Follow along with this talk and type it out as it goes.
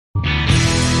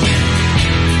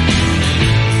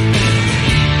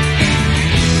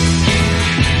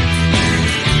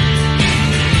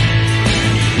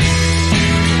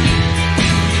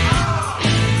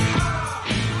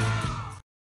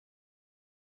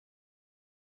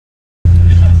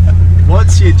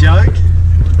What's your joke?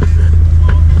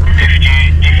 If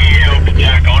you help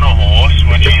Jack on a horse,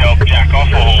 would you help Jack off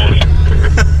a horse?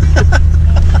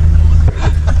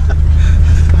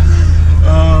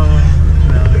 Oh,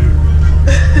 no.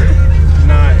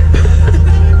 No.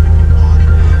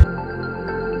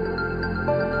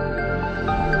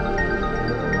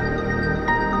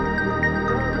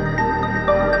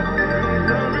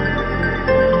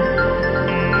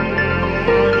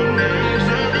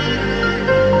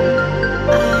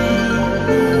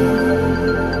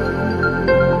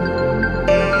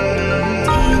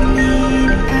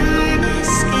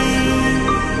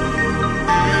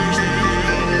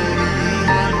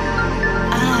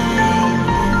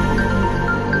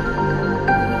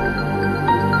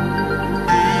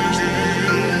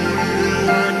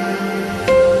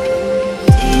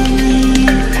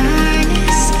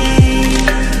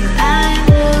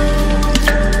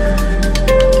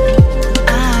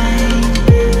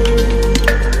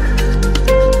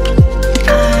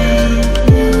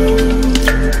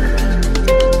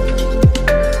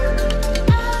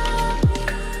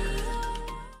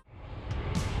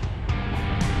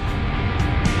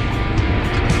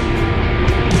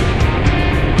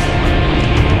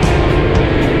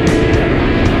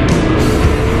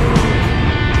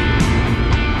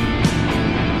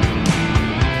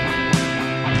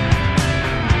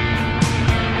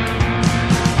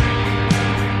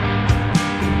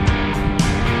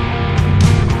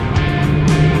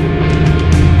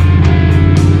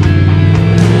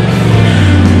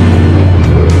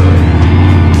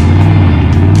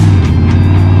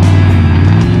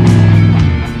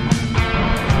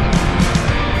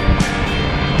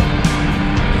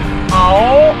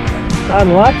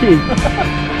 Unlucky. You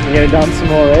gonna dump some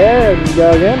more air and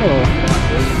go again, or?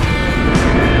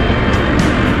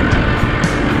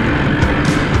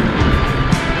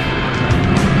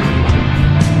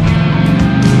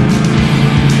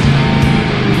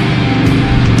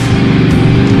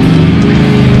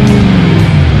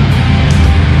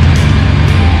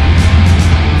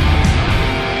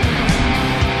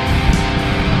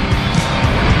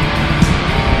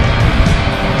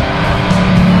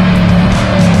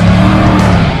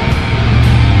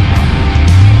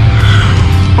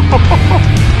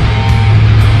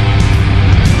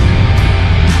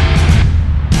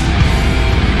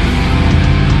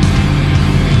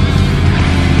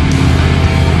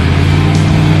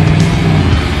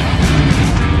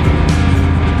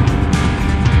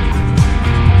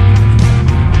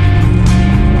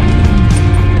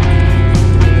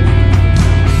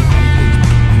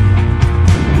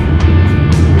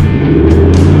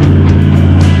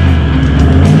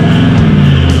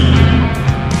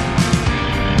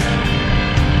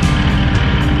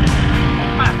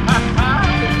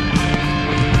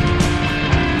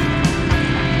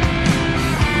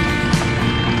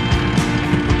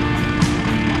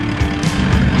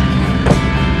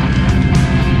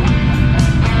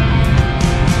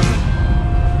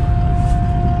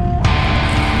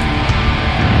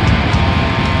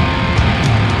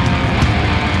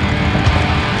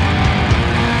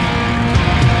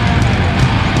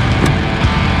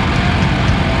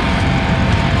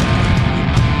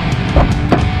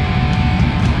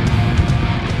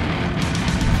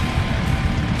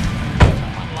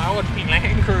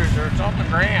 Land Cruiser, it's on the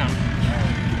ground.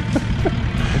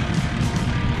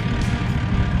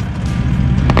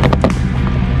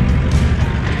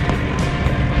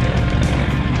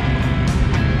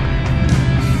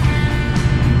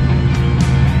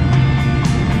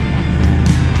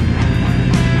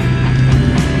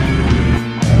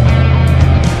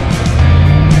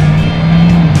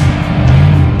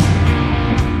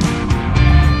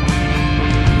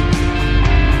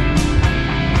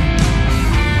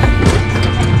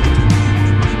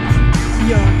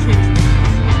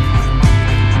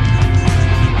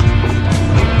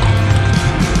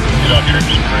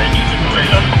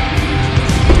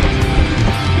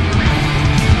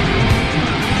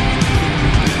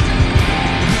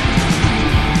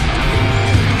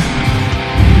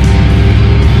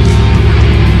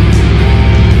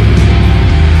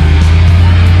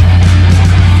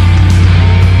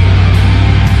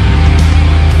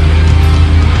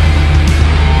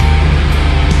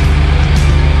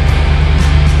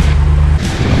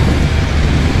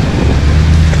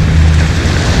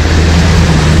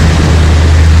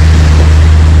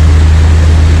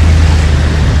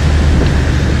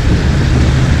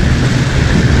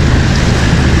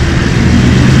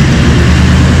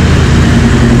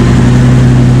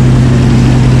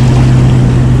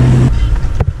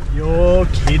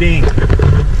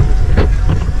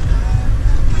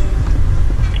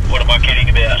 What am I kidding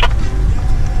about?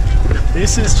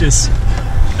 This is just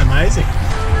amazing.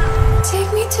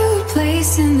 Take me to a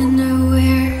place in the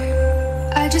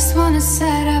nowhere. I just wanna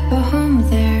set up a home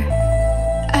there.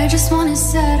 I just wanna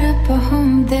set up a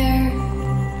home there.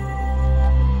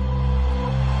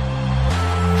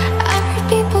 I've heard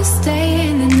people stay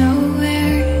in the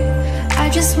nowhere. I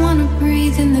just wanna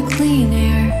breathe in the clean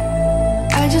air.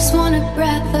 I just want a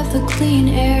breath of the clean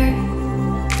air.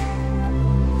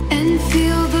 And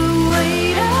feel the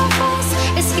weight of us.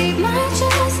 Escape my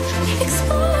chest.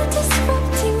 Explore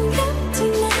disrupting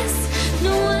emptiness.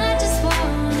 No, I just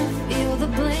wanna feel the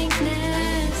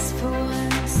blankness for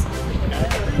once.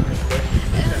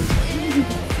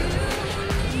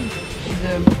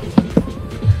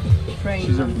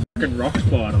 She's a fucking rock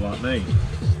spider like me.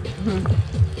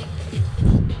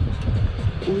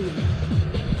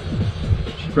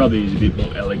 She probably is a bit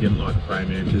more elegant like a praying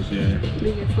mantis, yeah.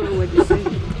 What'd you say?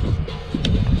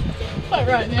 Like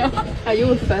right now. Are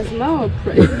you a phasma or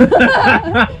prey?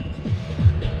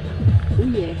 Oh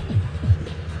yeah.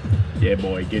 Yeah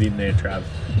boy, get in there, Trav.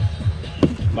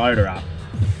 Load her up.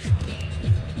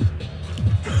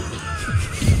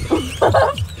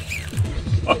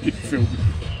 Oh, you filmed.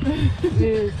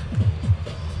 Yeah.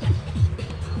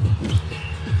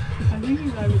 I think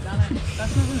you've overdone it.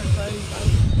 That's not gonna throw you,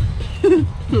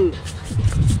 babe.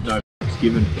 No, it's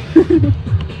given.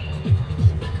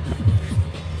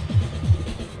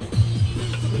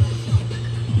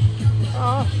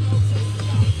 Oh.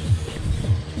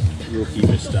 Rookie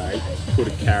mistake. Put a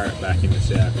carrot back in the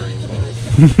sour cream bottle.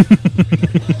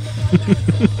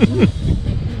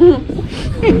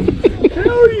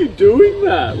 How are you doing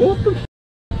that? What the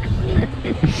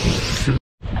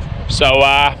So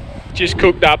just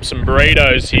cooked up some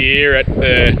burritos here at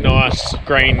the nice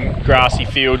green grassy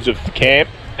fields of the camp.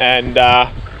 And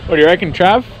what do you reckon,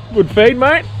 Trav? Good feed,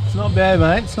 mate? It's not bad,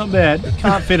 mate. It's not bad.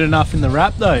 Can't fit enough in the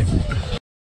wrap though.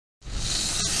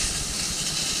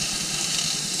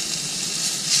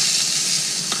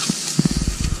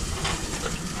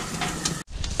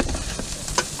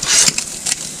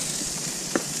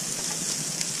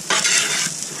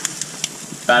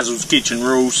 Basil's kitchen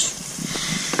rules.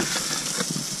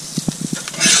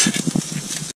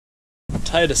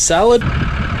 Potato salad.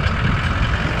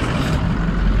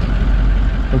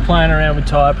 We're playing around with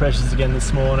tyre pressures again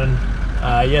this morning.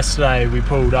 Yesterday we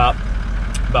pulled up,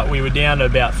 but we were down to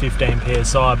about 15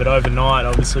 psi, but overnight,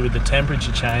 obviously with the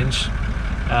temperature change,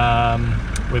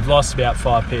 we've lost about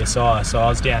 5 psi, so I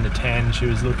was down to 10. She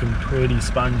was looking pretty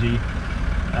spongy,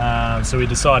 so we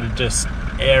decided to just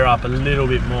air up a little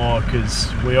bit more because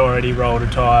we already rolled a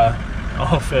tyre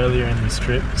off earlier in this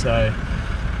trip, so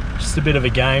just a bit of a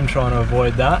game trying to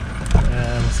avoid that.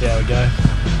 We'll see how we go.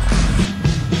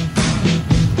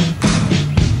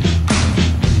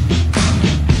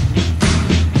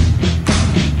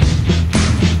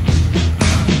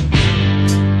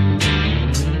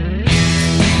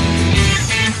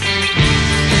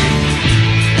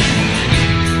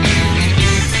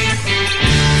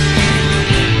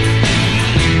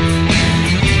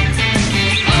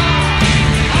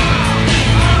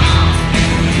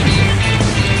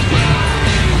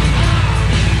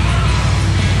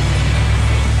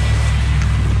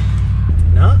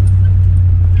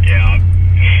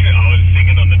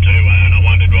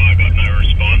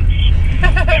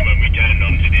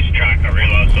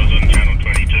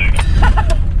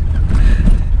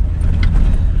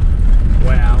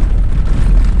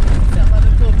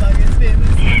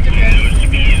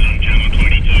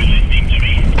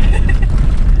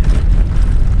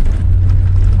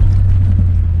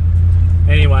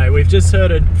 Just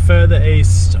headed further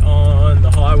east on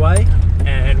the highway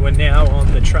and we're now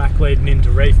on the track leading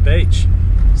into Reef Beach.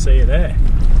 See you there.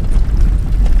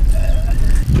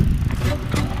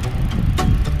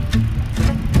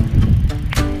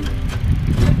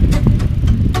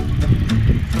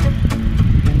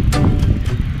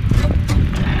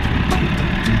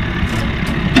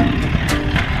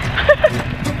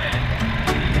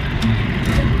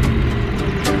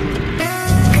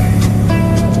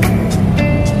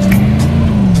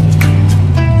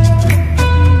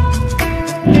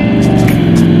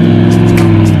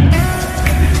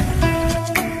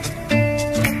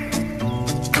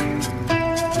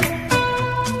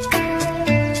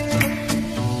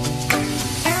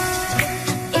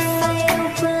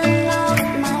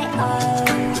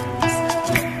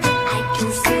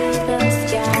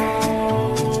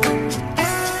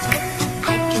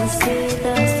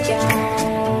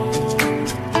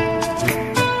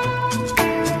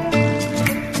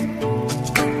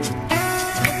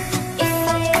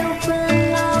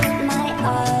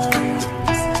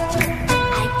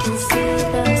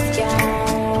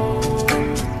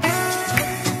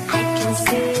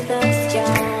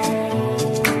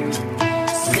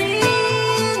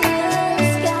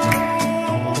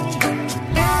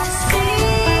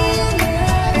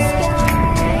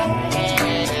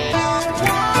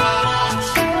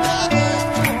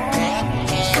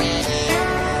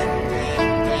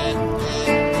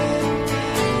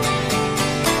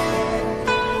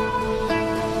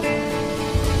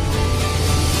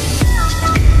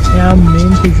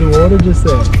 water just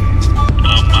there.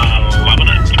 I'm loving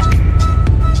it.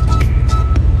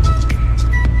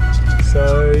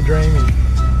 So dreamy.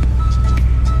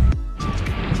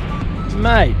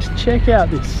 Mate, check out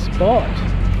this spot.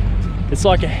 It's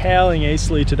like a howling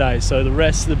easterly today, so the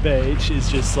rest of the beach is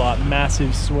just like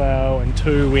massive swell and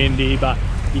too windy, but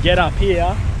you get up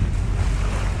here,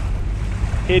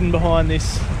 hidden behind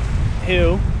this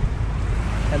hill,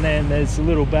 and then there's a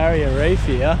little barrier reef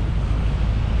here.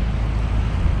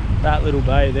 That little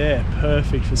bay there,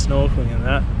 perfect for snorkeling and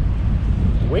that.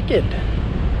 Wicked.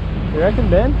 You reckon,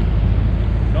 Ben?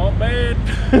 Not bad.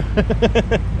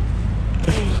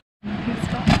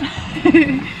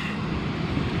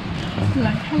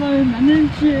 Like, hello, my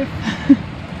name's Jeff.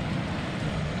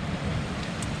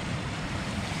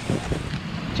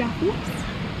 Jaffles?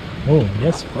 Oh,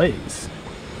 yes please.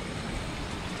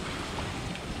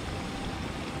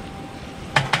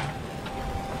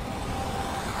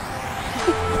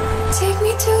 Take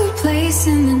me to a place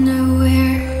in the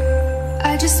nowhere.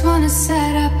 I just wanna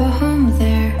set up a home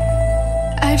there.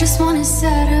 I just wanna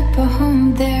set up a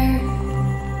home there.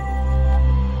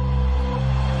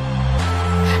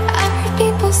 I heard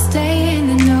people stay in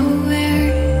the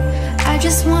nowhere. I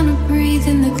just wanna breathe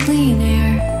in the clean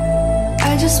air.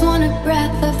 I just want a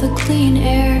breath of the clean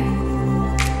air.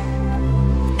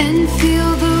 And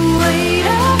feel the weight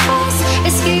of us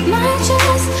escape my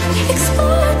chest.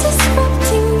 Explore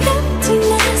disrupting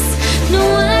emptiness. No,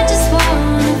 I just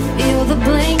wanna feel the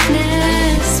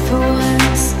blankness for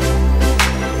once.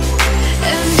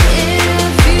 And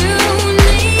if you need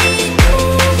me,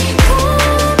 come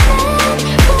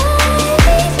and find me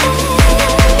there.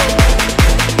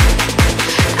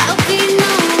 I'll be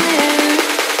nowhere.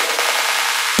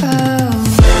 Oh.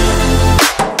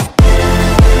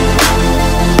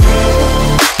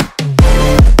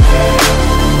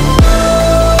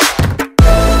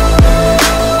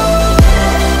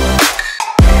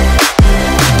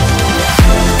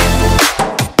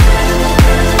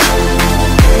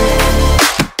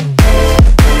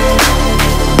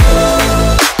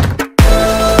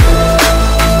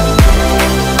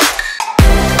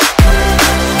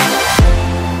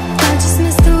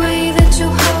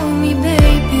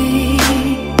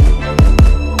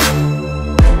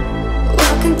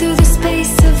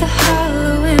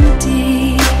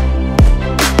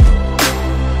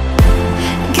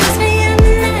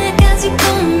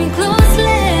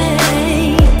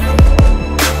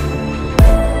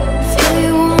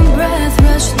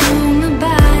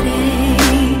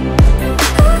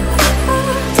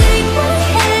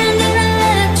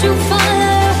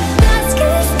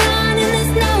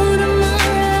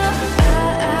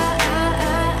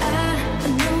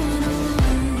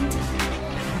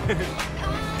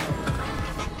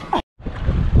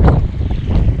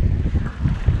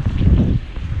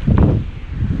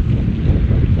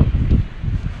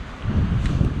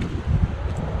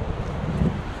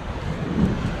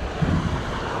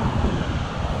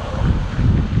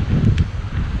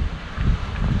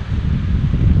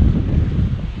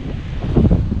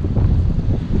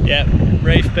 Yeah,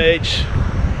 Reef Beach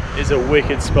is a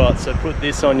wicked spot, so put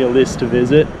this on your list to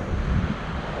visit.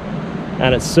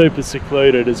 And it's super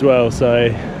secluded as well, so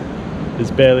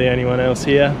there's barely anyone else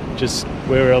here. Just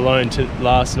we were alone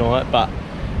last night, but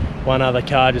one other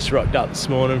car just rocked up this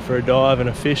morning for a dive and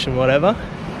a fish and whatever.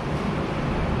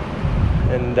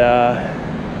 And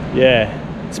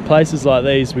yeah, it's places like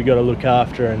these we got to look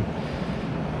after and,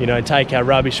 you know, take our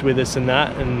rubbish with us and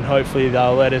that, and hopefully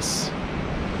they'll let us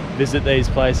visit these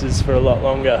places for a lot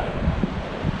longer.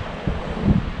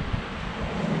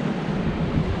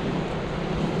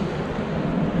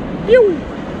 Pew!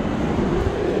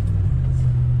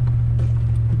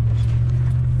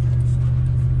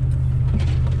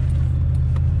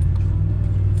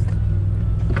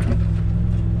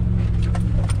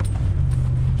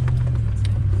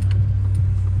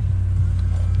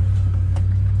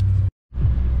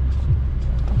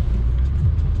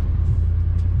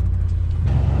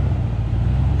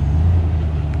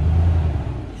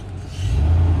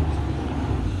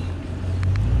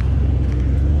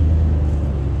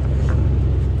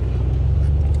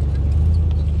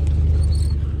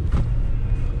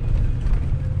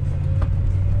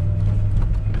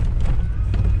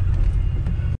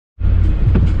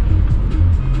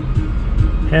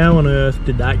 How on earth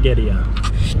did that get here?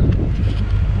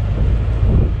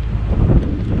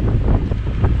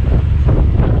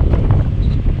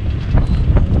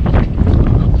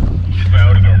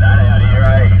 Well, to get that out of here,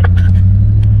 eh?